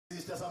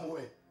sister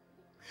somewhere.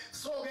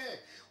 So ke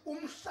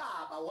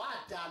umhlaba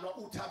wadalwa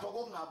uthathwa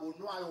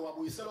kokungabonwayo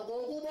wabuyiselwa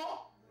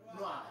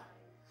kokubonwayo.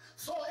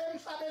 So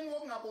emhlabeni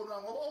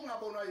wokungabonwayo ngoba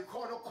okungabonwayo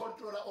ikhona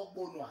ukucontrola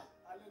okubonwayo.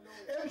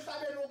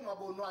 Emhlabeni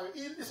wokungabonwayo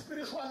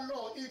i-spiritual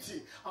law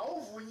ithi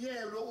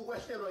awuvunyelwe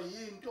ukwehlelwa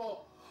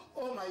yinto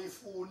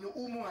ongayifuni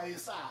uma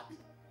ungayisabi.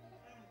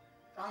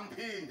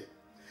 Angiphinde.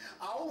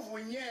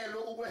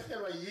 Awuvunyelwe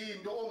ukwehlelwa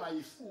yinto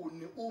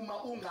ongayifuni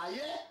uma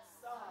ungayesabi.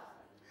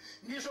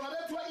 Ngisho ngabe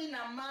kuthiwa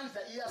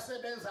inamandla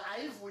iyasebenza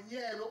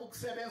ayivunyelwe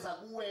ukusebenza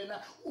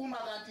kuwena uma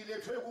kanti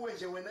lethwe kuwe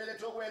nje wena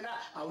lethwe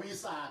kuwena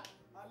awuyisabi.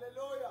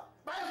 Hallelujah.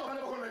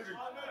 Bayizokana bakhona nje.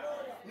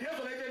 Hallelujah.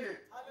 Niyezwa la entendeni?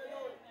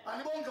 Hallelujah.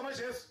 Anibonke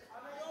amaJesu.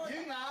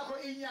 Yingakho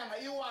inyanga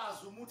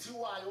iwazi umuthi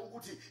wayo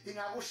ukuthi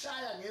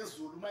ingakushaya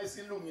ngezulu uma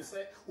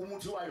isilungise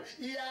umuthi wayo.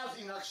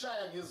 Iyazi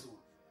ingakushaya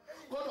ngezulu.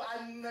 Kodwa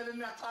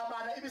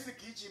aninaxabana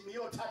ibisigijima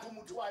iyothatha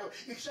umuthi wayo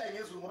ikushaye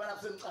ngezulu ngoba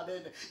lapho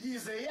semicabene.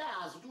 Yize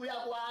yazi ukuthi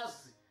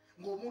uyakwazi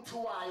ngomuthi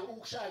wayo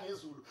ukushaya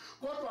ngezulu.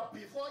 Kodwa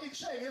before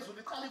ikushaye ngezulu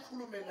iqala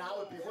ikhulume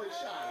nawe before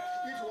ishaye.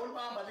 Ithi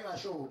wolibamba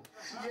lingashoni.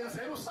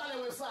 Yenzela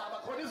usale wesaba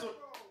khona izo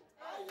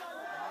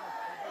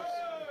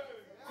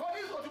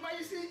khona uma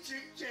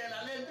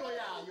isijikjela lento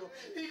yayo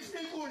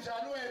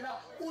ikunjani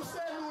wena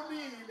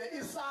uselulile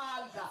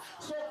isandla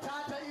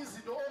sokuthatha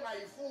izinto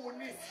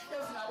ongayifuni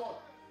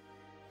ezingabona.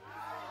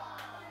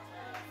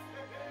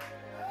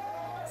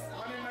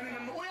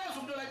 Mani uyazi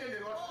umuntu la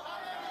entendeni kodwa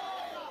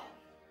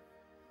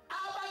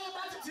abanye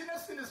bathi thina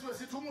sindisiwe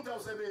sithi umuntu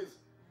awusebenzi.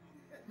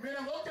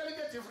 Mina ngokutela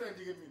into different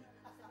ke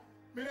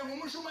mina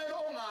ngumshumayelo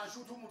ongasho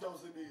ukuthi umuntu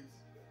awusebenzi.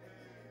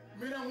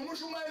 Mina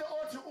ngumshumayelo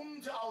othi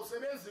umuntu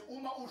awusebenzi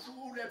uma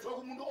ulethwe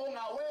kumuntu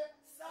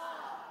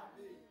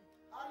ongawesabi.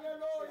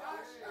 Hallelujah.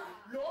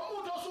 Lo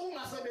muntu osuku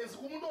ungasebenzi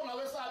kumuntu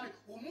ongawesabi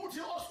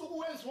umuthi osuku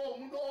wenziwe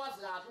umuntu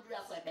owazi kahle ukuthi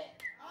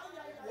uyasebenza.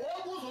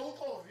 Wokuza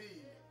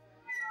uxovile.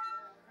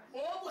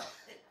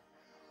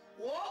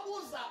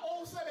 Wokuza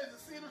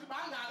owusebenzisile ukuthi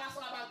bangaka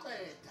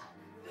sabaqeda.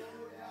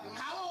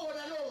 Ngawo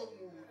wona lo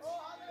muntu. Oh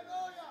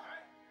hallelujah.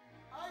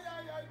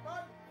 Ay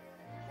man.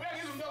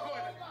 Uyangizwa into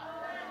khona.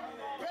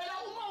 Phela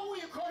uma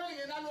uyikhona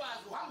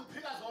ngenalwazi uhamba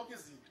uphika zonke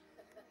izinto.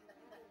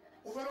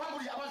 Uvela uhamba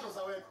uthi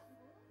abadloza wekho.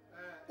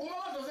 Uma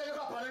abadloza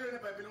wekho abhalelwe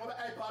eBhayibhelini ngoba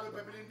ayibhalwe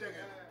eBhayibhelini into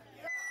engekho.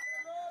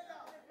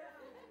 Hallelujah.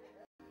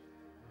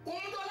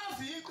 Umuntu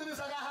olazi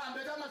iqiniso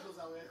akahambe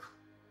kamadloza wekho.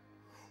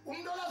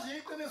 Umuntu olazi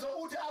iqiniso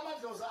uthi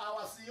amadloza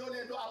awasiyo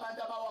lento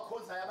abantu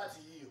abawakhonzayo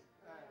abathi yiyo.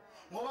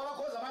 Ngoba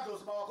bakhonza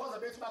amadlozi bawakhonza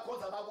bethi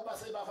bakhonza bakuba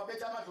sebafa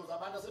bethi amadlozi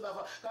abantu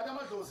asebafa kanti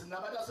amadlozi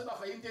nabantu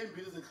asebafa into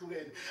embili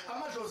zehlukene.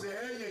 Amadlozi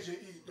enye nje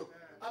into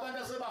abantu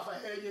asebafa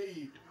enye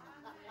into.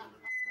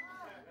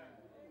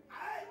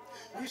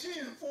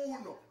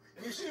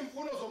 Ngisho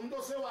imfuno zomuntu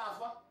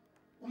osewafa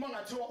uma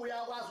ngathiwa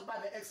uyakwazi uba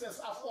ne-access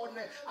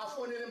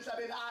afonele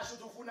emhlabeni asho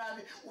ukuthi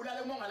ufunani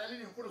ulale uma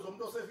ungalaleli imfuno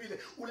zomuntu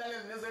osefile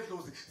ulalele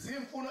nezedlozi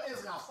ziyimfuno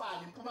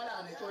ezingafani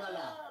impumalanga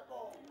nentshonalanga.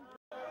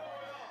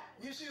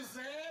 Ngisho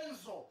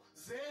izenzo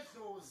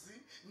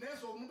zedlozi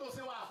nezomuntu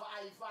osewafa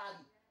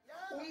ayifani.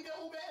 Umke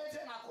ube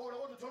ethe ngakholwa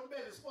kodwa uthola ube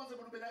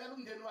responsible ubenakela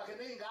umndeni wakhe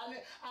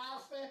nezingane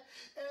afe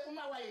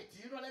uma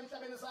wayedinwa la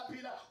emhlabeni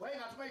esaphila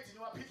wayengathi uma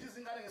edinwa waphitha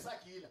izingane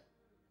ngesagila.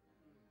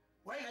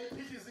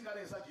 Wayengayiphitha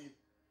izingane ngesagila.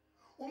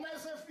 Uma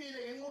esefile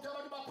ngenxa ukuthi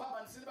abantu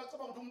baphambanisile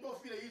bacabanga ukuthi umuntu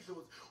ofile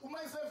yidlozi.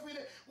 Uma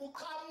esefile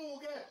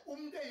uqhamuke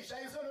umuntu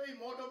eyishayiselwe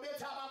imoto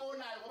bethi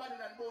ababonayo ngoba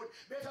nina niboni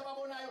bethi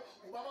ababonayo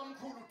ubaba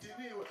omkhulu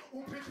udiniwe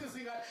uphitha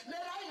izingane.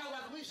 Lela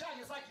ayingakwazi ukuyishaya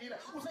ngesagila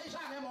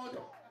useyishaya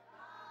ngemoto.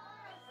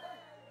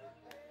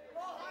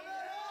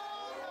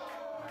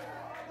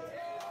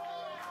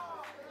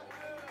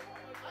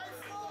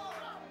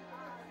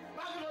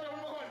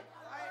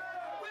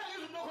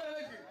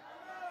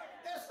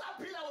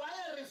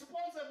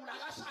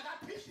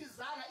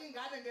 Akaphihizanga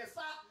ingane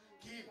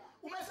ngesagila.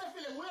 Uma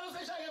esefile uye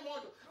useshaya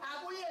ngemoto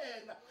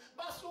akuyena.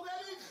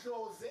 Basukela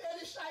idlozi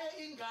elishaye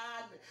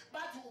ingane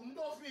bathi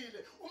umuntu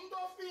ofile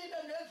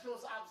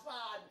nedlozi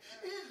akufani.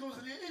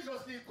 Idlozi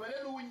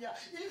ligcwele lunya.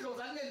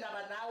 Idlozi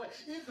alinendaba nawe.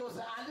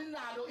 Idlozi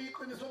alinalo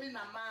iqiniso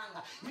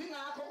linamanga.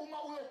 Yingakho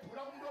uma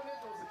uyobhula kumuntu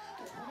onedlozi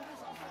ubhula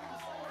usafuna.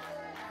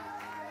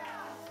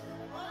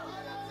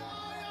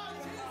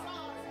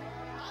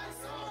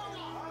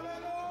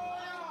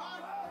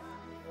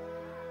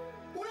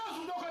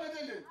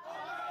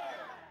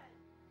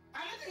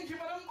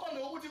 Ngibala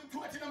umqondo ukuthi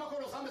kuthiwa thina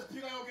amakholo sihambe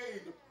siphika yonke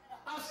into.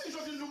 Asisho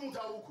ukuthi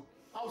umuntu awukho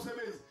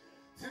awusebenzi.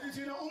 Sithi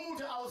thina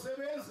umuntu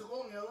awusebenzi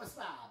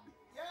kongewesabi.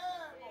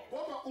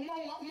 Yebo.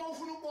 Ngoba uma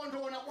ufuna ukubona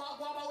wona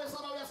kwaba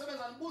wesaba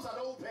uyasebenza nibuza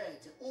lo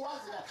uphethe.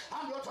 Uwazi la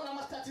hamba uyothola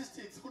ama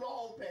statistics kulo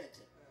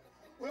ophethe.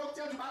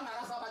 Uyokutshela ukuthi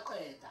bangaka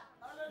sabaqeda.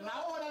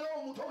 Ngawo wona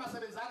lo muntu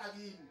ongasebenzanga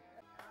kini.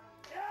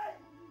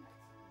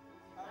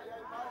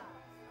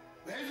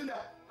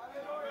 Haleluya.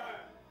 Haleluya.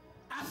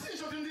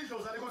 Asisho ukuthi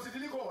indloza lekho sithi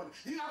likhona.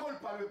 Yingakho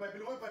libhalwe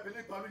eBhayibhelini ngoba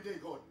iBhayibhelini libhalwe into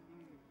eyikhona.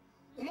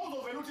 Uma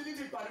uzovela uthi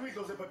lithi libhalwe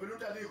idlozi eBhayibhelini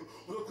utaliko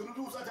uzogcina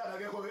ukuthi usathana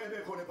akekho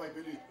ebekhona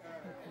eBhayibhelini.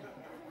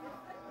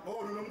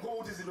 Nomkhuba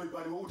uthi izinto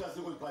ibhaliwe uthi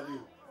azikho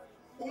zibhaliwe.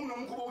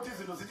 Nomkhuba uthi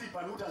izinto zithi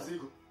ibhaliwe uthi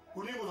azikho.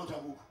 kuningi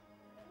uzothabuka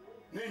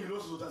ningi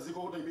losi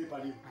uzotazikho kodwa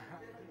ibebhaliwe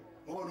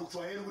ngoba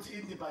ukujwayela ukuthi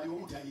into ibhaliwe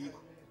uthi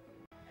ayikho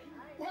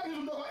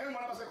uyangizwa umuntu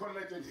engibona basekhona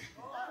la 20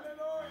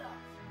 haleluya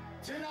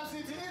thina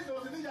sithi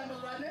idlozi linjani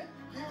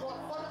likho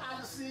kodwa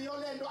alisiyo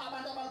lento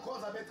abantu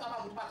abakhonza becabanga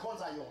ukuthi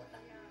bakhonza yona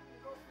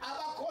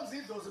abakhonza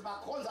idlozi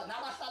bakhonza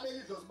nabahlabela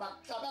idlozi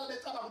bahlabela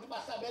becabanga ukuthi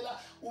bahlabela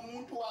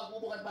umuntu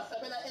wakubo kanti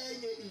bahlabela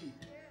enye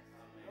into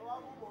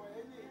nowakubo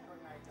enye into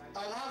nayi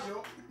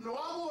angazo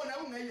nowakubo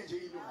nayo ungenye nje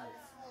into ngayo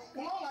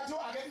uma ungathi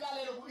ake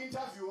kulalele ku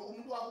interview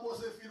umuntu wakubo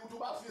sefile ukuthi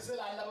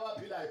ubafiselani laba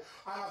abaphilayo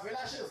angavela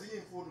ashe ezinye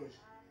imfundo nje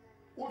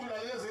uthi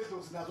lalezi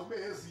idlozi nazo kube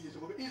ezinye nje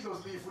ngoba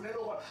idlozi liyifunela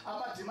ukuba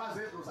amadima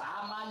zedlozi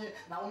amanye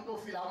na umuntu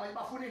ofile amanye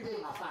bafuna into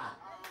engafani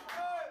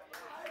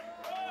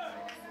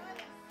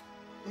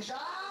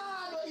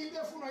njalo into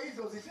efunwa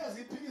idlozi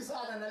ihlezi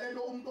iphikisana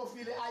nalento umuntu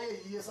ofile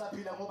aye yiye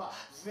saphila ngoba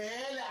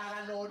vele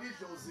akalona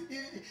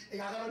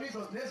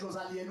idlozi nedlozi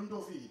aliyena umuntu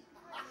ofile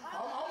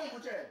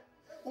awungikutshela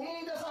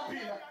umuntu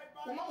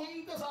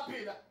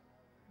esaphila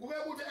kube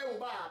kuthi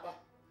ewubaba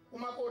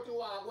umakoti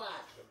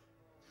wakwakhe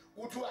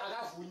kuthi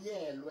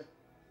akavunyelwe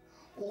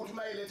ukuthi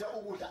mayeletha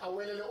ukudla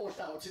awelele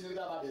ohlangothini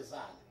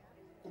likababezala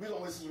kubizwa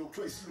ngesiZulu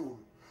kuthiwa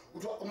isilulu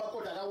kuthi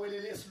umakoti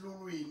akawelele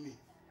esilulwini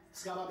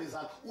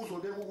sikababezala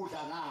uzobeka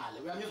ukudla ngale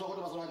uyangizwa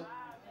kodwa bazalwane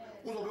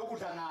uzobeka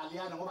ukudla ngale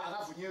yana ngoba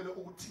akavunyelwe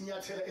ukuthi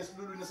nyathela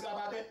esilulwini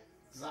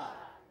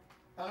sikababezala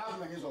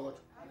angazi ngizwa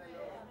kodwa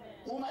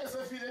uma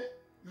esefile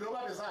lo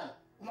babezala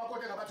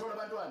umakoti engabathola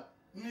abantwana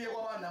niye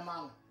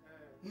kwabanamanga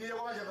niye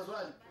kwabanje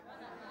bazalwane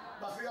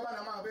bafika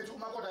abanamanga bethu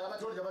umakoti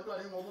akabatholi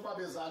abantwana ngoba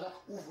ubabezala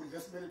uvule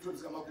esibelethweni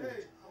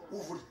sikamakoti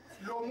uvule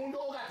lo muntu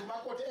okade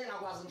umakoti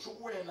engakwazi ngisho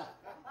ukuwela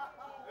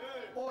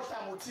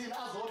ohlangothini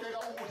azobeka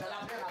ukudla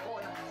lapha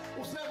engakhona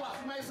usekwazi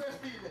uma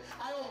isefile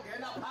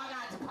ayongena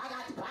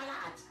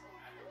phakathi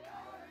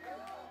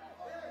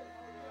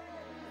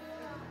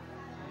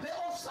le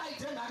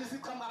offside engani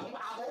siqhamuka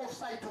ako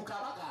offside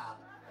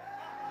ukabagaba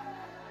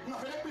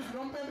ngavele kubizwa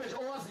nompembeje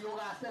owaziyo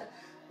kahle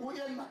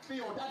uyen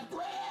McLeod athi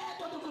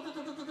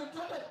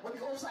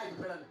what offside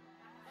phela le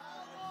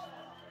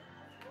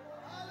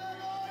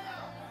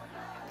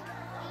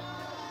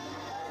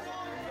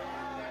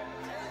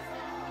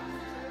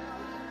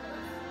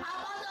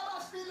abantu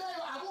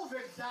abafileyo akuve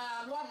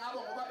kudlalwa ngabo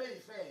ngoba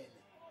beyifele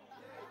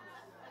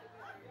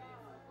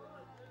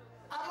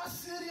ama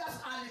serious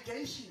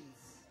allegations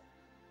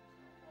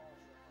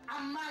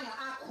amanga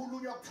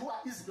akhulunywa kuthiwa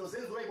izinto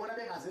zenziwe ibona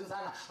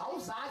bengazenzanga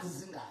awuzazi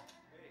zingaki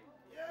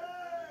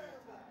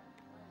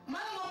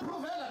manje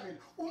ngoprovela mina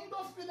umuntu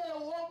ofileyo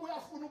wonke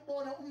uyafuna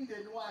ukubona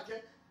umndeni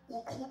wakhe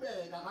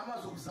uqhubeka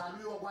ngamazwi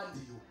okuzalwa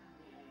kwandiyo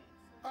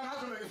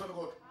angazi ngizwe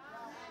kodwa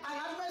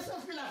angazi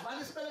mayesefila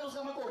vali isibelelo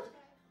sikamakoti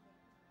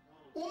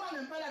uma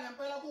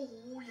ngempela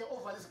kuuye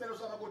ovala isibelelo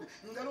sikamakoti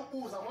ngicela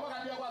ukubuza ngoba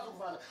kanti uyakwazi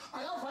ukuvala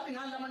akavali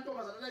ngani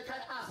lamantombazana la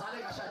ekhaya azale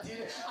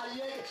ngashadile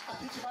ayeke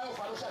agithi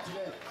bayovala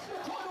ushadileyo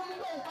ukhona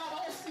umuntu owubaba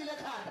osile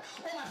ekhanda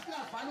ongafika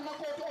vala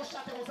umakoti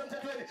oshade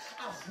ngosemthethweni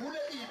avule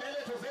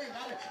izibeletho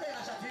zeingane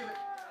engashadile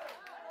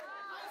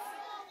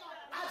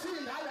athi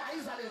ingane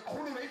ayizale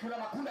ikhulule idlula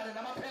amakhundane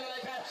namaphela la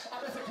ekhaya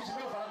abese gijima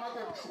yovala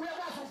umakoti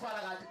uyakwazi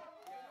ukuvala kanti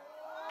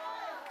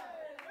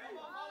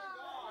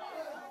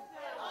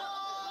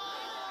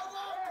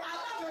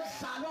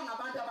dlalwa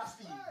ngabantu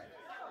abafile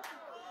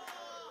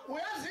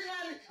uyazi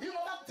ngani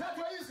ingoba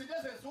kuthathwa izinto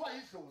ezenziwa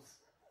idlozi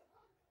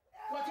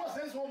kwathiwa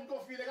zenziwe umuntu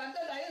ofile kanti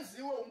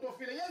endayenziwe umuntu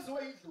ofile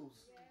yenziwe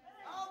idlozi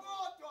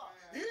akodwa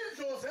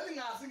idlozi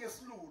elingazi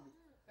ngesilulu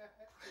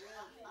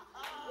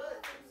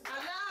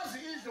alazi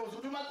idlozi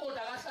ukuthi umakoti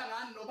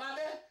akahlangani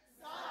nobabe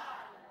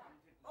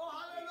oh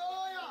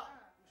haleluya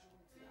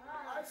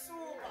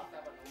ayisuka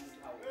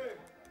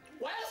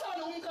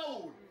wayesona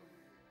umkhawulo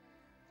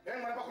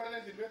engibona bakhona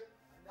endlini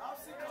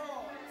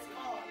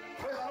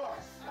praise the Lord.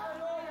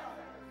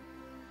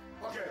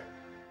 Okay.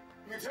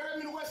 Ngithele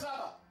mina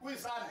ukwesaba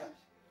kuyisandla.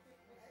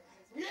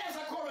 Ngiyeza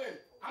kholweni,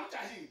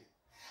 angijahile.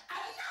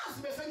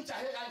 Alinazi bese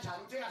ngijahe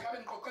kanjani ukuthi engathi abe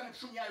ngiqoqane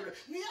kushunyayo le.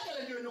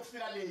 Niyekele nje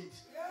nokufika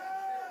late.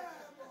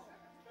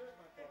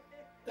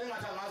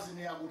 Engathi angazi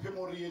niya kuphi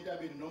eMoriya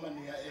entabeni noma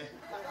niya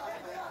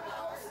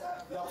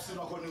la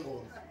kusinwa khona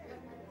ingoma.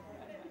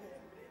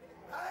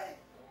 Hayi.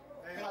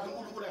 Engathi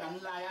uNkulunkulu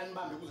anganilaya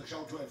anibambe kuze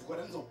kushaye 12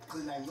 kodwa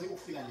nizogcina incike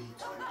ukufika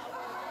late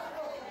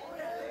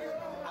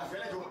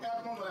avele nje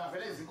umuntu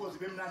avele izinkozi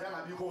bemnandi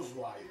angabikho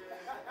ozwayo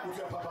uthi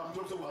uyaphapha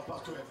umuntu sokuba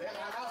past 12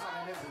 engakaza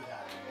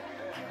nezindaba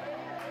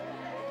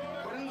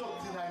kodwa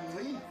nizogcina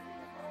incike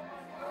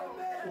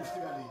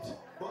ufika late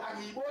ngoba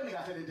angiyiboni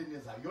kahle lento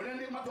eniyenzayo yona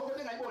into maphoko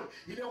engayiboni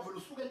ile uvela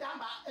usuke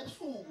ntamba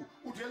ebusuku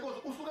uthi yenkozi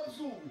usuke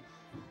ebusuku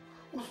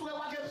usuke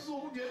kwakhe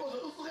ebusuku uthi yenkozi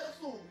usuke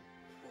ebusuku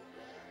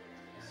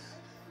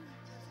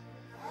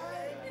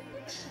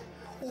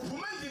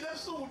uphuma endlini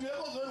ebusuku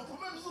uyekozweni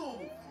uphuma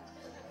ebusuku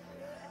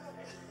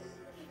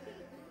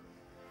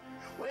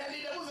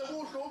uyalinde kuze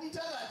kuhle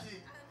umthakathi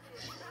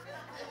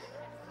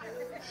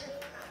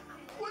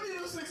unini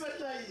u6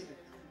 etlayile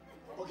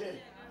okay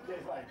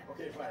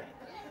fine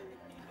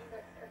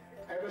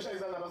ayibosha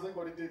izandla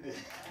basenkolo intinde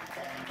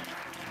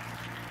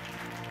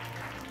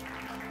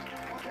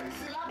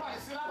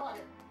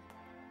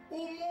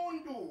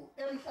umuntu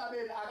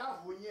emhlabeni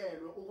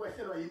akavunyelwe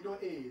ukwehlelwa into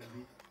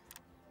embi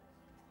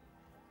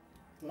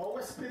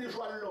ngokwe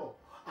spiritual law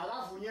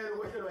akavunyelwe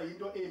ukwehlelwa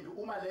into embi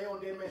uma leyo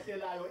nto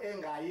emehlelayo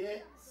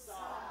engaye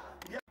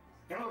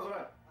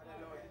ngiyazwana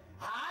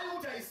hayi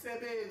ukuthi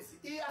ayisebenzi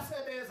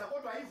iyasebenza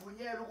kodwa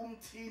ayivunyelwe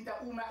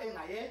ukumthinta uma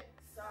engaye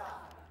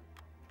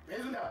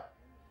bezindaba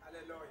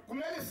haleluya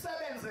kumele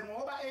isebenze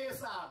ngoba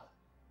eyesaba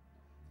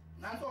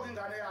nanto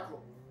ingane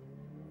yakho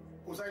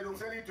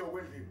usayilungisela idoko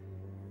endlini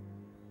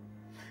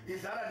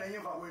idlala nenye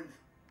emva kwendlu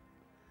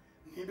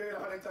ngibeke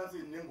lapha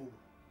ecansini nengubo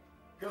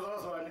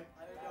kezolazwane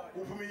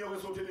uphuma inyoka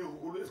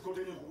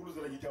esikhotheni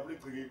ihukuluzela ngijabule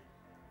egcikeni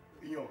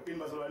inyoka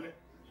inibazalwane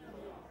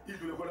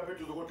idlule khona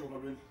phezulu zokodonga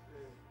lwendlu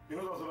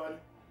ngizozalwane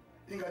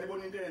ingane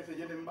ibona into enhle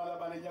nje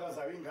nembalabala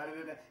enyakazayo ingane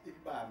lena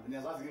ibambe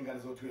niyazazi ingane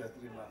zo 2 years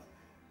 3 months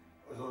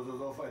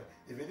zo 5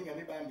 eveni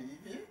ingane ibambe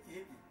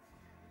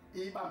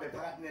ibambe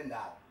phakathi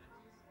nendawo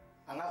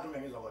angazi uma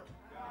ngizwa kodwa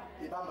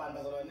ibambani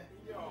bazalwane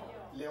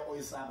le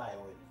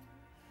oyisabayo wena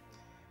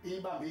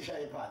ibambe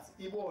ishaye phansi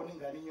ibone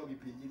ingane inyoka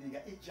iphinyilika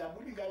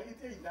ijabula ingane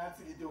ithi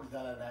eyinansi into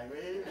yokudlala nayo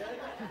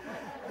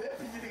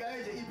lephinyilika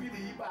nje iphinde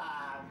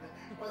ibambe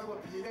kwaze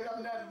kophinyileka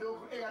kamnandi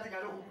lokhu engathi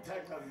ngalokhu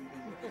kuthaqazile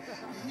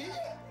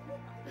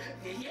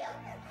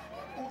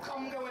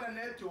uqhamuke wena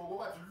nedoko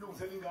okade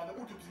ulungisela ingane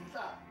uthi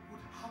uzinhla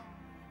uthi ha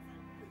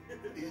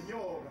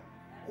inyoka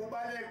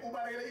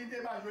ubalekele into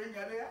ebanjwe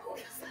ingane yakho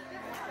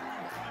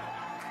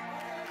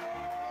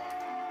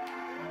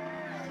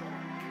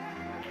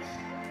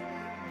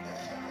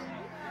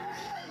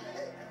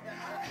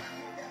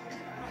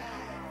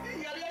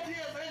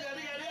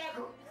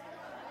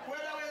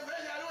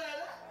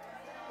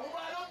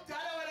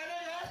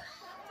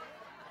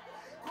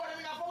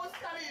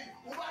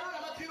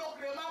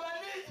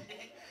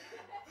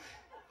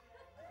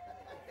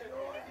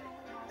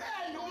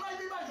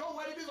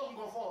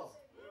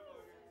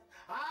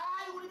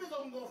hayi ukuthi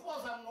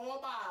bizongofoza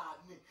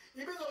ngobani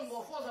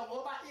ibizongofoza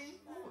ngoba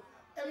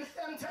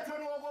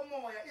emthethweni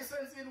wokomoya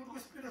isensini ukuthi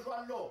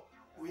ku-spiritual law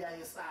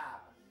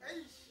uyayesaba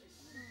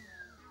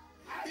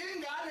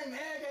ingane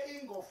ngeke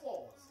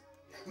ingofoze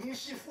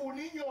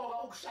ngishifuna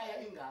inyoka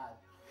ukushaya ingane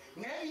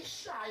ngeke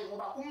ishaye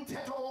ngoba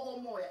umthetho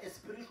wokomoya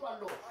spiritual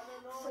law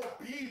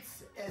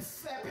forbids a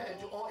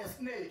serpent or a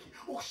snake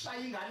ukushaya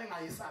ingane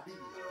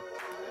engayesabile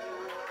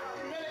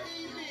kumele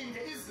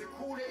ilinde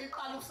izikhule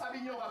iqala ukusaba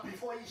inyoka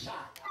before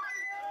ishaya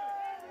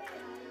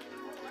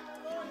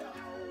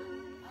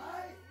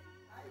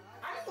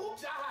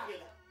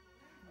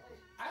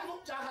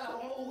angizokujaha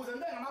lapho ngoba ukuze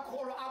nibe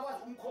ngamakholwa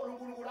akwazi umkholo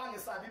uNkulunkulu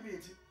angesabi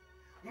imithi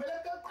kumele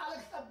kuqale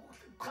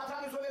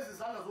kuqhathaniswe lezi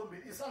zandla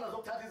zombili isandla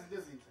zokuthatha izinto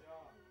ezinhle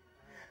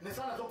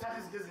nesandla zokuthatha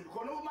izinto ezimbi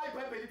khona uma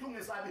iBhayibheli ithi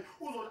ungesabi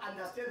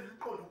uzo-understand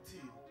liqonda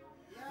ukuthini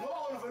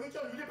ngoba wena uvela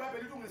utshela ukuthi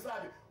iBhayibheli ithi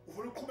ungesabi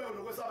ufuna ukuqhubeka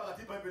nokwesaba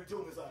kathi iBhayibheli ithi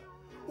ungesabi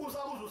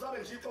usaba uzusabe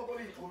nje ixoko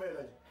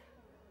liyithumela nje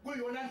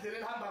kuyona ndlela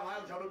elihamba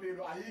ngayo njalo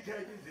belo ayikho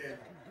enye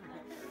indlela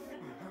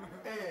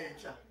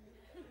entsha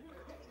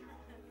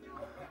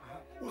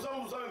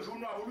usabe nje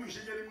unwabo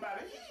luyishintshela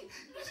imali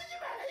lushintshe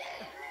imali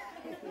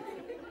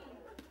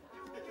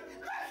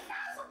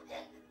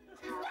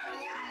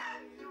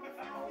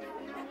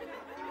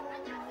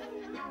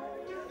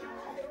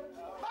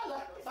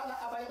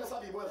bala abanye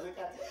besabibo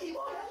zekati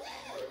ibona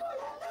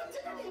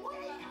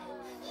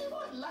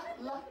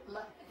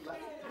la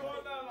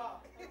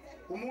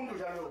umuntu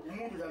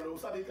njalo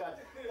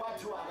usabikati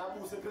kwathiwa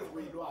akabuse phezulu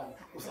kweyilwane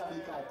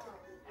usabikati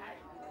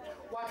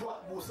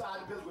kwathiwa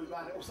busani phezulu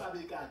kweyilwane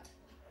usabikati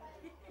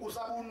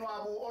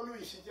usabunwabo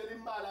oluyishintshela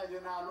imbala nje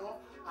nalo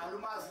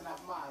alumazi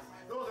nakumazi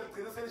loze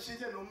ligcine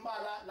selishintshe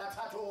nombala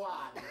lathatha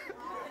owakhe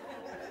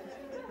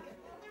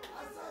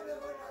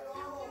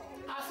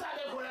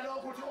asale khona lokho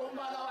ukuthi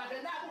umbala wakhe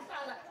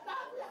nakuhlala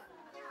nakuya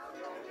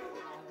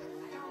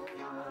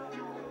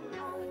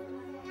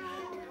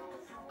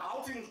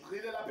awuthi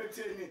ngigcile lapha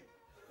ekutheni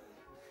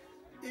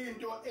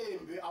into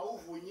embi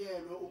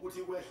awuvunyelwe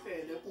ukuthi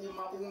kwehlele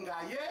uma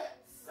ungaye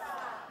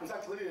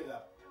ngisagcilile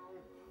lapha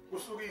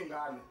kusuka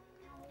ingane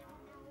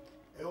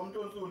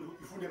umuntu onsundu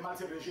ifunda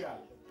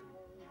ematherial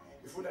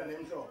ifunda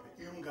nemhlophe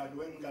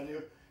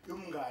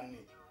umngane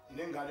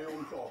nengane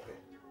yomhlophe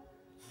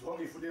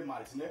zonke ifunda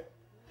emalti ne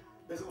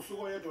bese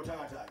usuka oyedwa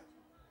othangathayo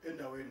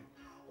endaweni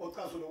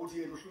ocasula ukuthi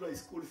yena uhlulwa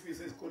ischool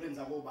fees esikoleni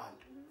zabo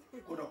bantu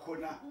kodwa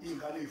khona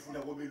ingane ezifunda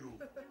kobelungu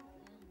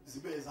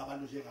zibeza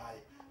abantu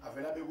njengaye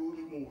avela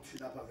bekumuthi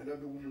lapha avela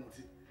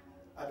bekumuthi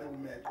abe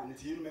kumeqo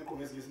nithi yini meqo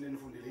ngesilisi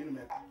nenifundile yini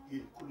meqo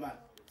yini khulumani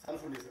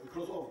sanifundise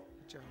crossover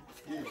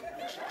yini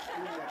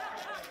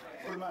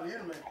khulumani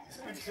yini meqo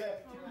speed trap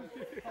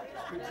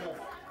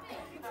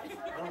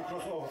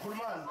crossover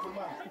khulumani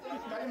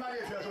kayi mali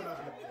yethu yashona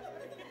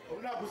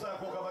unakho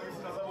sakhokha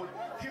abakisina sabona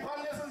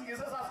khiphani lesi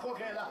singise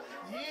sasikhokhela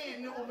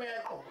yini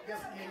umeqo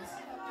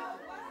ngesilisi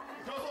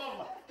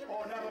crossover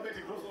naba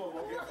bethi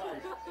crossover okay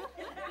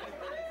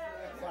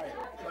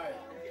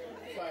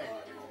fine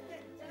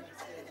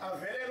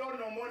avele lo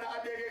nomona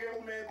abekeke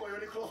umeqo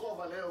yona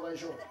crossover leyo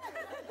kayisho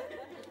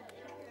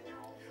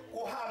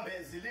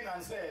uhambe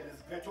zilinganisele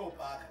ziphethe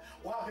obhaka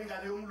uhambe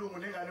ingane yomlungu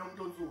nengane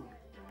yomuntu onsundu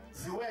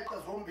ziweqe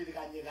zombili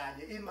kanye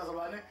kanye ini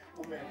bazalwane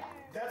kumele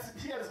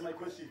here is my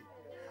question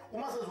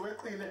uma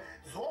seziweqile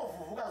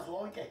zovuvuka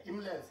zonke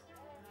imlenze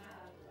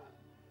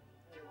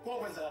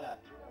kokwenzakala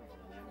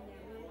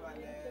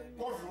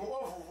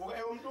kovuvuka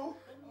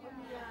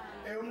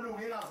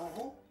eyomlungu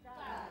ingavuvu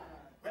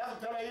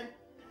uyazidala yini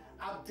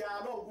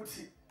akudalwa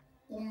ukuthi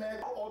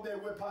umeqo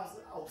obekwe phansi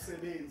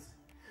awusebenzi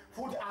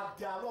futhi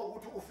akudalwa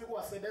ukuthi ufike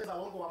wasebenza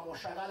wonke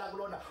wamoshakala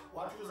kulona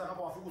wathi uza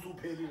ngapha wafika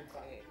usuphelile cha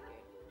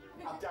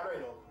akudalwa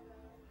lokho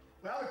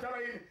uyazidala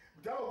yini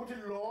kudalwa ukuthi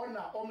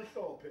lona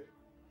omhlophe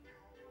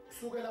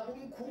sukela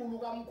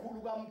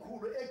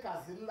kumkhulu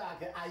egazini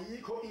lakhe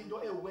ayikho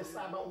into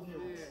ewesaba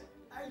umuntu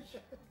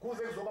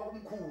kuze kuzoba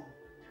kumkhulu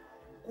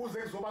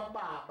kuze kuzoba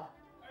kubaba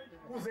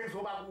kuze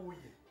kuzoba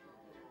kuye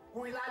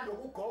kuyilando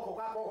kugogo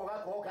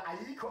kagogo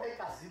ayikho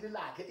egazini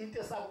lakhe into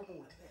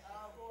esakumuthi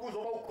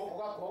kuzoba ugogo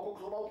kagogo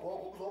kuzoba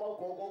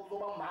ugogo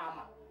kuzoba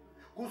mama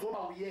kuzoba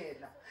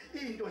uyena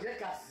into nje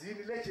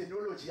egazini le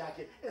genealogy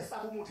yakhe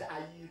esakumuthi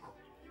ayikho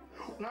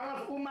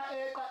ngathi uma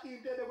eqa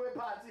into ebekwe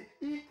phansi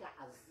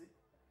igazi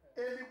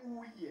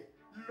elikuye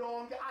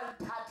lonke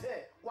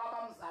alithathe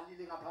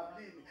kwabamzalile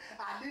ngaphambilini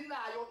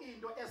alinayo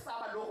into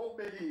esaba lokho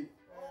kubelini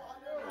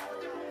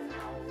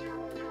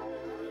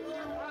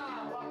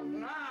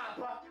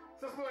ngapha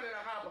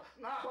sesibonela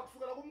ngapha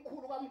kusukela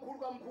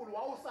kumkhulu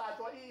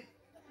wawusatshwa ifi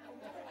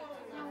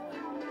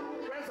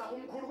kwenza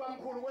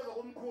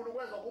kumkhulu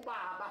kweza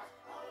kubaba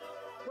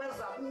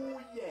kweza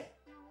kuye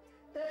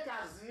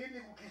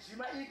egazini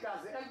kugijima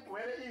igazi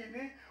eligcwele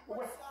ini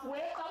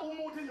weqa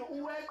umuthi nje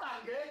uweqa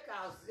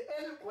ngegazi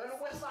eligcwele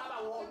kwesaba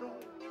wona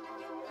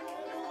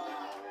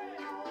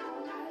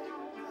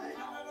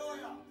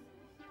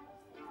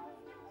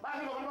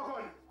bani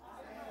bakhona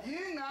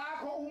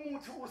yingakho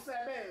umuthi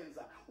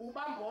usebenza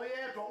ubamba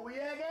oyedwa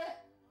uyeke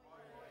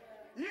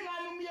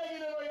yingani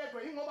umyekile lo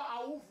yedwa ingoba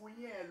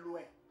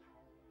awuvunyelwe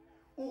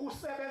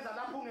ukusebenza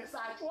lapho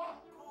ungesatshwa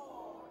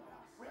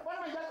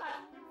uyabona manje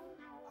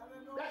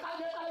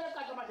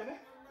yakaqala manje ne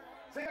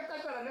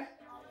sekaqala ne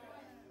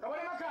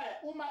ngabona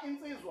emakhaya uma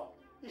insizwa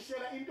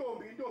ishela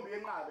intombi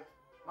yenqabe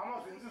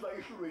ngamazwi insizwa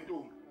ihlulwe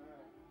intombi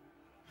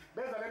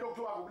benza lento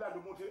okuthiwa ukulanda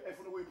umuthi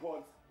efuna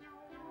ukuyiphonza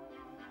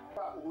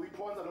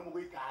uyiphonza noma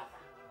ukuyigada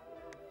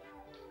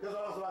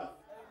ngezona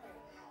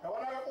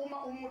yabona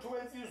uma umuthi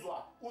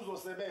wensizwa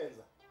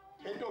uzosebenza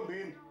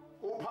entombini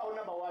uphawu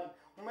number 1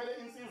 kumele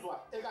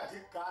insizwa ekade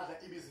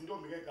igadla ibiza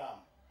intombi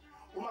ngegama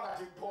uma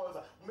kade kuphonza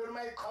kumele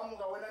uma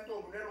iqhamuka wena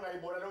ntombi nelo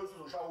ungayibona leyo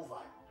insizwa ushaya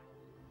uvalo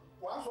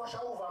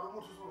washaya uvalo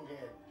umuthi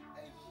usungena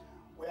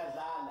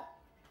uyadlala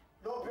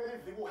lo phela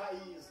iviki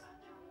uhayiza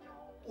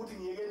uthi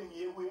ngiyekeni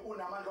ngiye kuye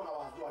unamandla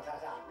ongawazi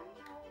wathatha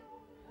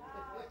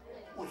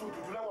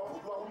usududula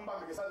kwabhutwa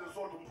kumbambe ngesandla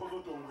esodwa umphozo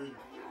odongweni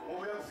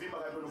ngoba uyakuvimba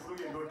kanti wena ufuna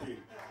ukuya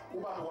endodeni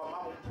ubambe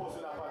kwamama umphose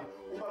lapha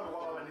ubambe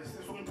kwababa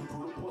nesisu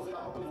umdudulo umphose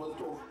lapha phezu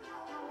kwesitofu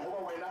ngoba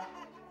wena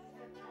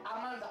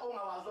amandla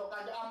ongawaziwa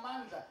kanti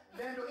amandla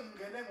lento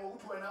ingene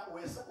ngokuthi wena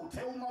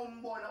uthe uma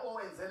umbona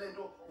owenze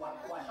lento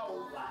wahla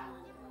uvalo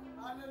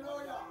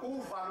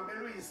uvalo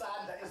belo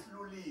yisandla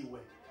esiluliwe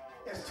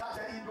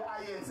esithatha into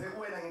ayenze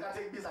kuwena ngenkathi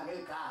ekubiza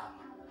ngegama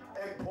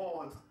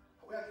ekuphonza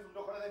uyakuzwa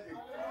into khona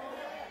lendini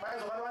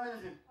bayizobala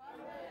bandini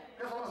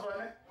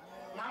ngezomazwane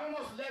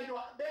nangos lento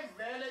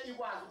bevele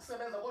ikwazi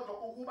ukusebenza kodwa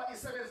ukuba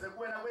isebenze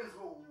kuwena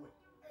kwenziwe uwe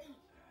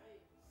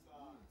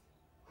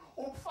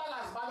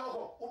ubufakazi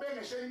balokho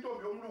ubengeshela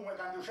intombi yomlungu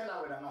kanti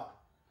ushela wena ngapha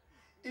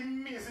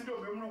imise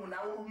intombi yomlungu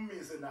nawe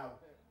umise nawe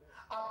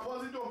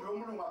aphonza intombi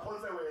yomlungu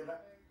aphonse wena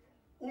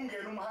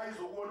ungena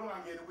umhayizo kuwona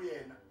ungangeni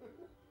kuyena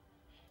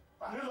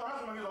angizwa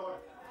kodwa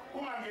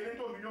ungangeni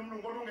intombi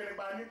yomlungu kodwa ungene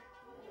kubani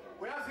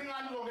uyazi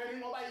ingane uzongena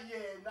ngoba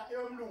yena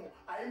eyomlungu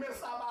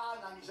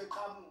ayimesabanga ngisho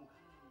eqhamuka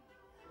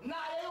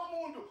naye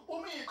umuntu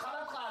uma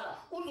iqhalaqhala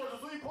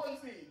uzothi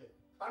uyiphonsile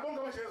alibonke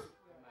uJesu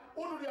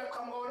uthi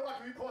uyaqhamuka wena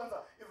wathi uyiphonza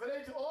ivele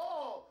ithi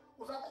oh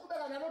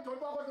uzaqhubeka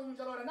nalodoti wakho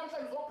uzintshela wena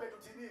namhlanje uzophetha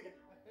uthinike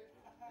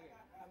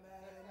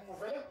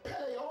uvele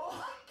kuphele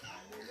yonke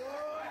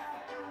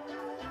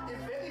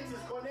ivele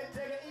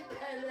disconnecteke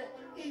iphele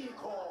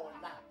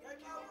ikhona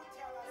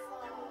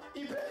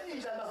iphele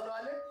injani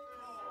bazalwane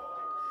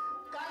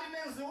kanti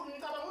nenzi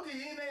ngicabanga ukuthi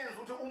yini eyenza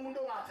ukuthi umuntu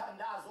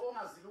ongathandazi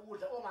ongazili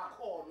ukudla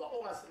ongakholwa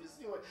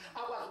ongasilisiwe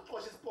akwazi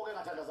ukuxosha isipoke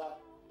engathandazanga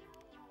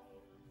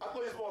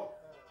aqola isipoke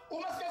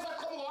uma sike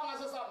saqhamuka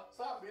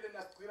wangasesahambile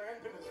nasigcina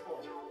ngengiphinde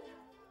isipoke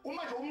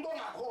uma nje umuntu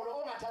ongakholwa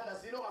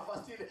ongathandazile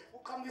ongafastile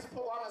uqhamuka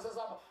isipoke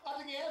wangasesahamba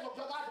athi ngiyezwa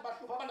kuthiwa kade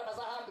bahlupha abantu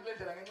abasahambi kule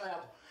ndlela ngenxa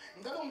yakho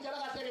ngicela ungitshela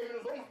kahle-ke mina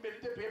uzongibela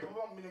into ebhephi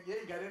uma mina ngiye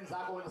ey'nganeni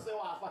zakho wena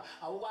sewafa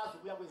awukwazi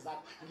ukuya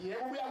kwezakho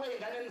ngiyeke ukuya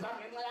kwey'nganeni zami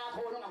ngenxa yakho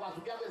wena ongakwazi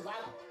ukuya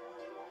kwezakho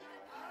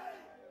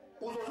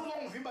uzothi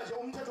uzongivimba nje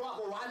umthetho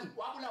wakho 1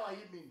 wabulawa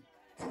yimi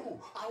 2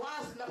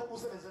 awazi lapho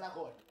ubusebenzela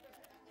khona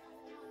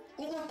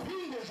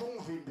ukuphinde nje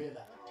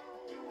ungivimbela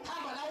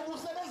hamba la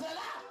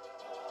ubusebenzela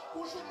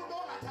kusho umuntu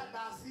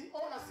ongathandazi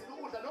ongazili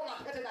ukudla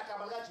nongaphethe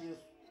nagama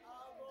likaJesu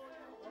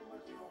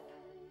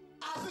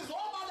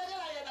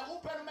asizobalekela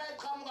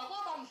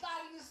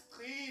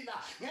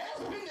ngeke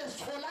siphinde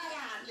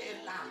sitholakale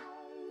la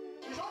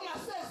ngisho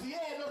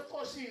ngaseziyelo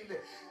siqoshile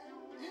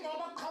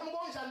ingoba kuqhamuka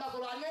kanjani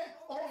bazalwane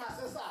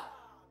ongasesaba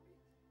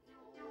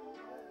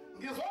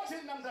ngizothi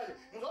namhlanje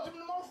ngizothi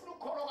uma ufuna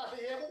ukukholwa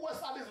kahle yeke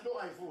ukwesaba izinto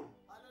ongayifuni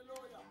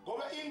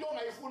ngoba into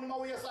ongayifuni uma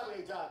uyesaba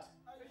uyayithatha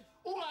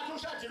ungathi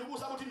ushadile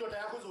ukusaba ukuthi indoda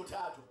yakho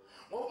izothathwa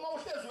ngoba uma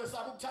uhlezi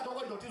wesaba ukuthathwa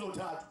kwendoda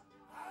izothathwa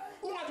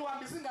ungathi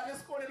uhambisa ingane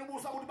esikoleni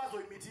ubusaba ukuthi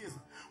bazoyimithiza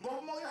ngoba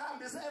uma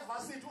uyihambisa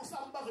evasithi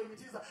usaba ukuthi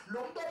bazoyimithiza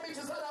lo muntu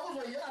omithisa la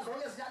uzoyiyeka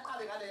zonke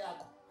ziyaqale ngale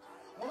yakho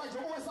ngoba nje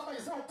ukwesaba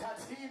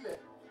yisawuthathile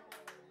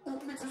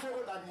ukumithiza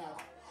kwengane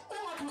yakho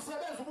ungathi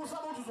usebenza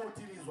ubusaba ukuthi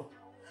uzodilizwa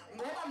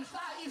ngoba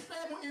mhla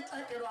ifemu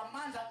ixegelwa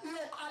amandla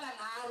iyoqala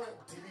ngawe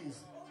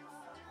ukudiliza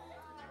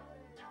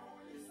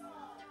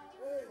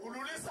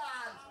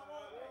ululisana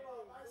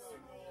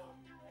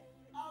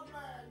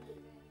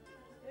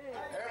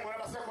amen ngona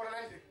basekhona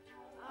la ndini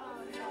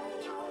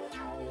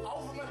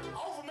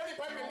awuvumeli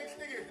iBhayibheli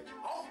likuhlikihle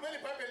awuvumeli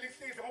iBhayibheli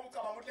likuhlikihle ngoba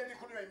ucabanga ukuthi lento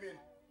ikhulunywa yimina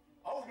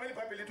awuvumeli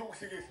iBhayibheli lithi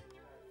ukuhlikihle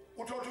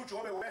uthothi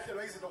uJobe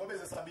wehlelwa izinto ngoba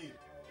ezesabile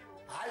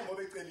hayi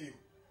ngoba eceliwe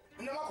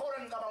mina makhola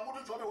ngicabanga ukuthi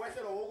uJobe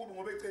wehlelwa wokubi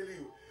ngoba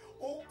eceliwe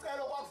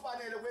ukucela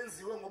kwakufanele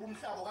kwenziwe ngoba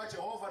umhlaba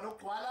kaJehova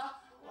nokugcwala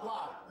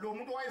kwawo lo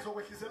muntu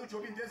wayezokwehlisela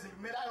uJobe into ezimbi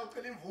kumele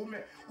ayocela imvume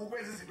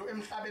ukwenza izinto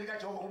emhlabeni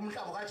kaJehova ngoba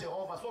umhlaba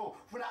kaJehova so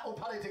ufuna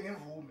operate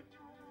ngemvume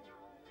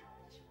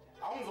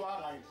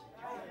awungizwanga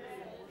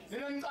nje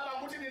nina ngicabanga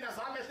ukuthi nina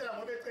zamehlela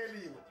ngoba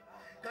eceliwe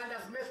kanti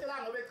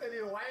azimehlela ngoba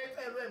eceliwe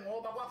wayecelwe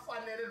ngoba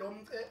kwakufanele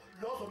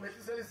lo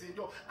zomehlisela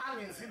izinto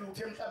angenzi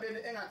lutho emhlabeni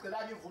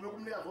engacelanga imvume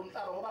kumnikazi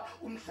womhlaba ngoba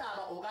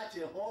umhlaba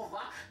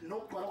okaJehova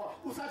nokugcwala kwawo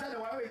usathane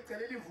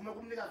wayeyicelela imvume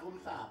kumnikazi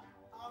womhlaba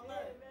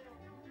amen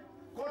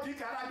kodwa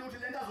igaranti ukuthi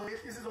lento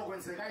azoyehlisa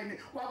izokwenzeka yini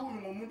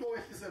kwakumi ngomuntu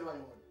owehliselwa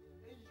yona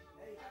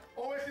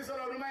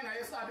owehliselwa yona uma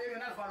engayesaba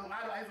engenavalo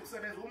ngalo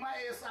ayizukusebenza uma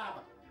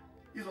eyesaba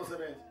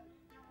izosebenza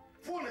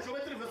funda Jobe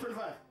 3 verse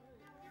 25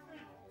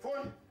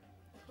 funda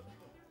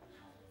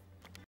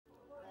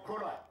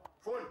kolwayo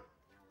funda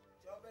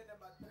Jobe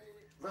number 3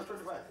 verse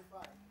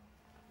 25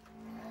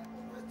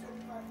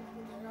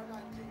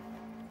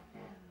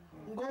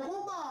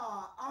 ngokuba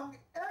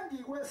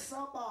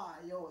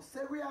engikwesabayo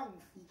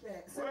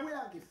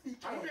sekuyangifikela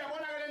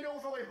uyabona ke lento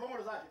yokufa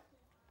kweziphongolo zakhe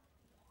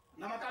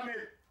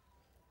namakameli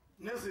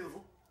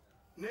nezimvu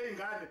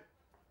nezingane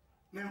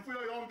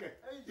nemfuyo yonke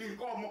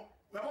inkomo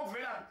uyabo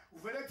kuvela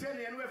uvele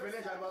ekutheni yena ubevele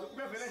njani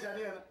ubevele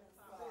njani yena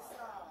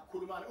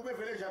khulumani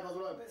ubevele njani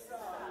bazalwane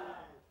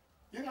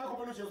yingakho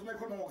phela uJesu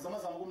mekhuluma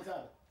ngokuzamazama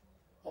kumhlaba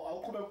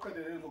awuqhubeka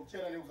uqedelele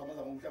ngokutshela le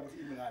ukuzamazama kumhlaba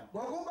ukuthi imi ngani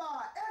ngokuba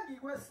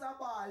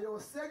engikwesabayo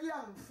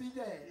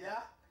sekuyangifikela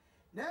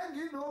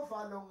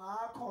nenginovalo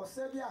ngakho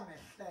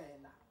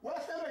sekuyangehlela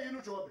wehlelwe yini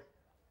uJobe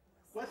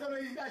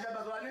wehlelwe yini kanjani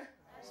bazalwane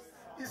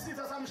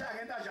isitha samshaya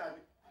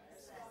ngentanjani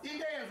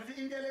into eyenza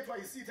ukuthi into elethwa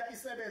isitha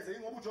isebenze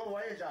ngoba uJobe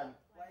wayenjani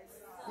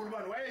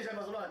khulumani wayenjani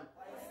bazalwane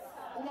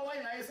uma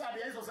wayengayesabi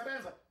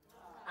yayizosebenza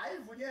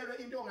ayivunyelwe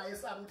into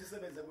ongayesabi ukuthi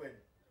isebenze kuwena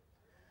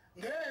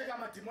ngeke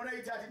amadimoni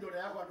ayithatha indoda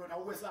yakho kantona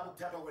ukwesaba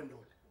ukuthathwa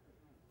kwendoda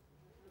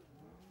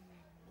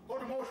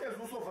kodwa uma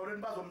uhlezi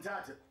usovalweni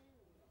bazomthatha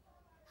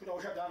futhi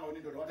awushadanga wena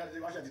indoda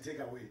washada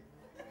i-take away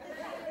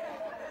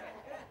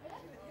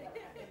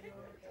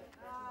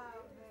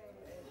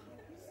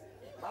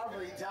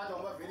bazoyithatha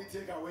ngoba vele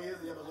i-take away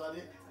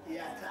eziyabazwane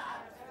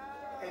iyathatha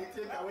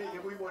i-take away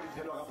ngeke uyibone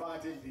idlelwa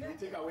ngaphakathi endlini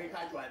i-take away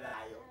ikhanjwa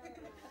nayo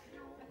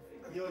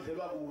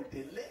iyodlelwa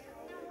kude le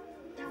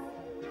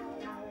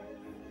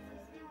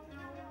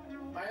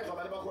bayezwa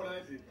abantu bakhona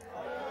endlini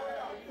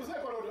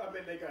usekhona ukuthi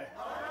amen ekhaya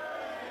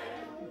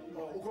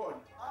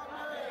ukhona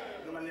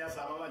noma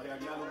niyazama manje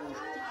kancane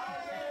ukusho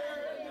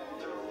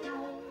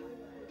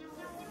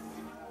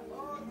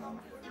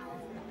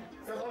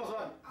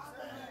sezona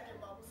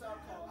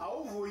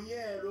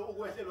awuvunyelwe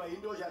ukwehlelwa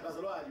into onjani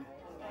bazalwane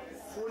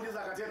funda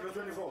iZaga 10 verse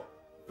 24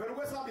 phela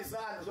ukwesaba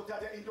isandla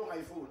sokuthatha into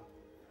ongayifuni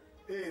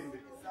embi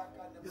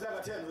iZaga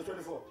 10 verse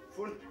 24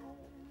 funda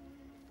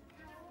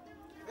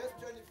verse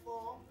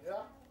 24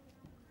 yeah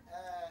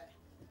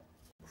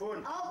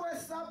funda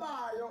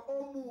akwesabayo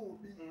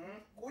omubi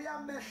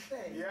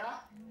kuyamehlela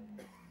yeah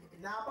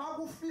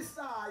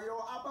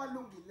nabakufisayo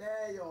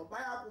abalungileyo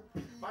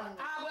bayakuphila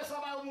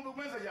akwesabayo omubi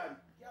kumenza njani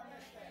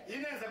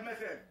yini enza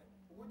kumehlela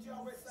ukuthi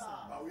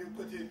uyakwesaba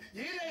awuyiqothini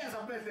yini enza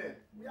kumehlela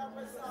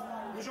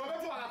uyakwesaba ngisho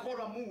bethi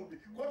wakakholwa mubi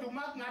kodwa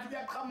uma kungathi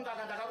kuyaqhamuka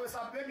kanti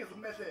akakwesaba bengizwe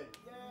kumehlela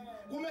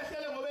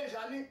kumehlele ngoba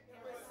enjani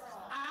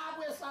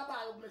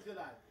akwesabayo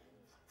kumehlelayo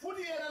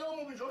futhi yena lo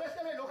mubi njengoba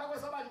ehlele lokho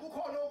akwesabayo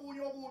kukhona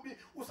okunye okubi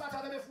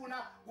usathane befuna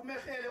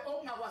kumehlele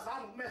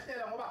okungakwazanga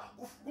kumehlela ngoba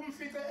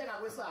kumfice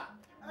engakwesabi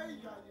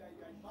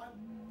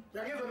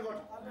uyangizwa ni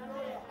kodwa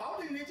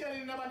awuthi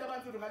nitshele nabantu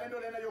abansundu ngalento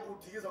lena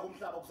yokudikiza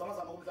kumhlaba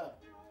ukuzamazama kumhlaba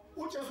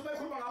uJesu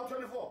bekhuluma ngawo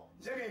 24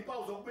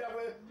 njengezimpawu zokubuya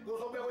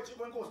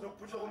kwenkosi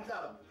nokuphutshwa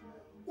komhlaba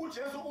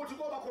uJesu uthi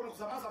koba khona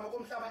ukuzamazama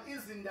komhlaba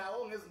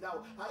izindawo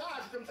ngezindawo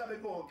akasho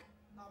emhlabeni bonke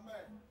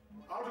amen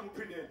awuthi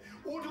ngiphindele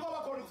uthi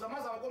koba khona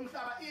ukuzamazama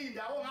komhlaba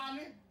indawo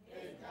ngani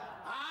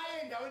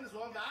hayi endaweni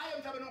zonke hayi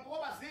emhlabeni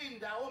ngoba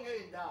zindawo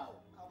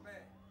ngeendawo.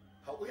 Amen.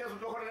 Uyazi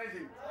ukuthi khona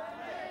endlini.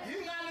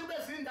 Yingani kube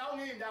zindawo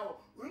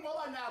ngeendawo?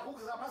 Ngoba nakho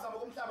ukuzamazama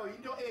komhlaba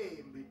into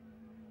embi.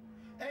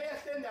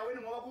 Eyehle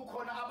endaweni ngoba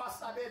kukhona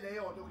abasabele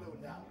leyo nto kuleyo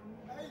ndawo.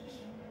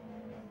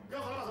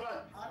 Yozona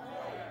zona.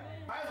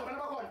 Amen. Bayizona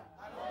bakhona.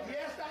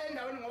 Yehla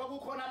endaweni ngoba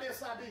kukhona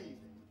abesabile.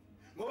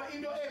 Ngoba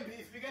into embi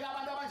ifikela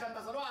abantu abanjani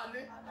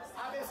bazalwane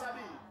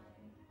abesabile.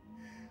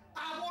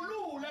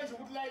 Akulula nje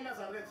ukuthi la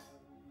eNazareth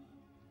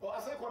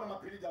asekhona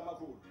amaphilisi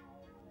amakhulu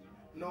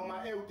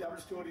noma eW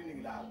story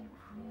iningi lawo.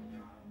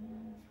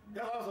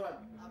 Yabazwana.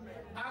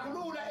 Amen.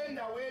 Akulula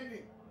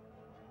endaweni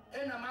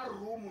enama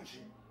room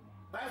nje.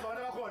 Bayizona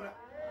bakhona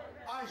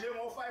anje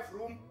ngo5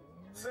 room,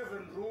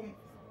 7 room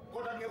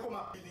kodwa ngekho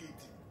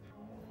amaphilisi.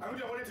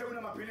 Akuthi yabona eThekwini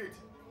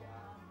amaphilisi.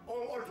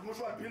 Old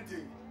mutual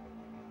building.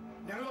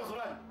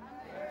 Ngiyazwana.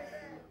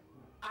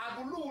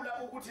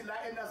 Akulula ukuthi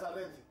la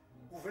eNazareth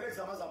kuvele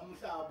kuzamazama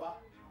umhlaba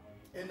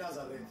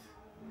eNazareth.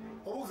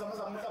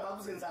 Okuzamazama umhlaba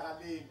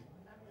akuzenzakaleli.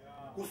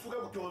 Kusuke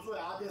kudonswe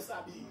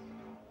abesabili.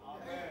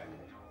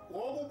 Amen.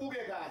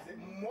 Wokubuke kahle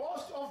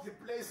most of the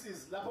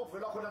places lapho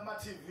kuvela khona ama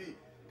TV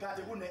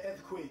kade kune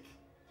earthquake.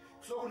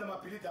 So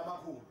kunamabhilidi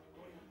amakhulu.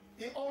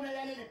 I-owner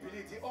yaleli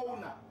bhilidi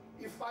owner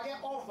ifake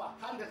over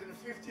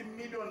 150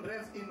 million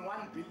rands in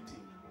one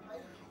building.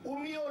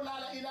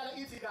 Umiyolala ilala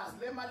ithi kazi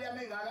le mali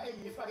yami engaka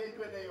engiyifake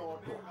entweni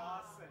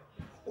eyodwa.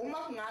 Uma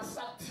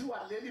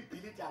kungasathiwa leli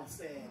bhilidi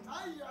alisenza.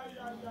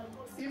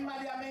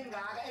 Imali yami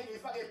engaka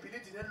engiyifake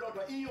ebhilidini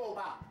elilodwa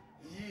iyoba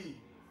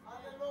yi.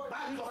 Hallelujah.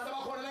 Bantu abantu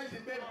bakhona la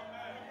endlini beni.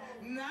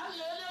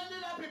 Naleli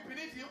lapha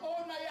ibhilidi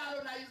owner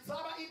yalo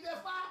nayisaba into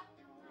efa.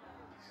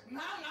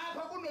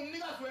 Nangapha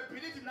kunomnikazi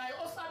webhilidi naye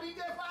osaba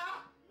into efa.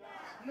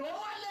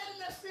 Nowaleli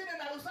lesine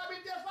naye usaba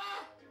into efa.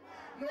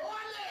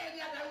 Nowaleli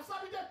naye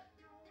usaba into.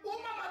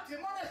 Uma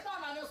madimoni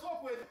ehlangane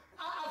sogwini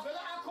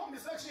avela akhombi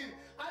section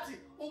athi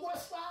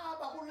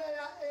ukwesaba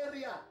kuleya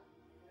area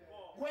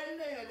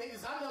kwenele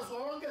izandla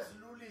zonke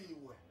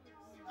ziluliwe.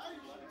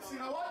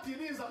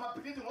 Singawadiliza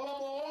amaphilisi ngoba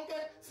bonke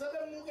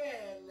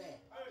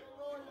sebemukele.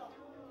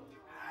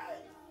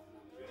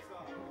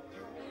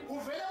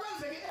 Uvele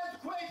kwenzeke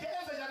i-earthquake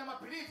ezenjani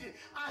amaphilisi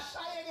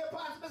ashayeke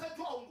phansi bese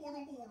kuthiwa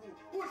uNkulunkulu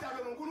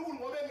udlalwe nguNkulunkulu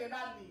ngoba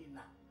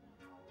engenanina.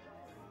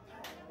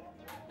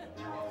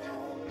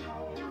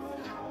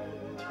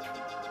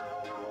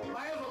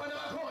 Bayezo bana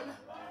bakhona.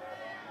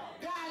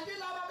 Kanti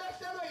laba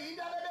behlelwe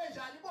yinto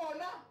abebenjani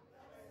bona?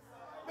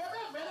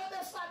 Bebevele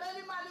besabela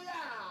imali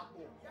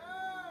yabo.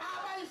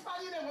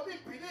 Abayifakile ngoba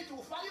ibhilidi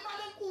ufaka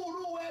imali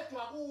enkulu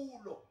wedwa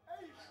kulo.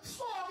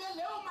 So ke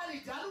leyo mali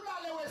idala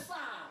ulale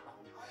wesaba.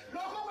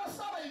 Lokho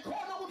kwesaba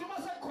ikhona ukuthi uma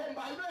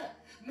sekukhombaywe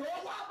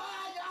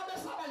nokwabanye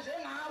abesaba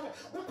njengawe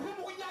kuphuma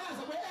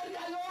ukunyakaza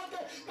kwe-area yonke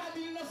kanti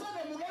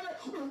ninesenemukele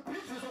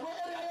ubhidlizo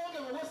kwe-area yonke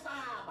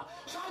ngokwesaba.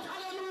 Shout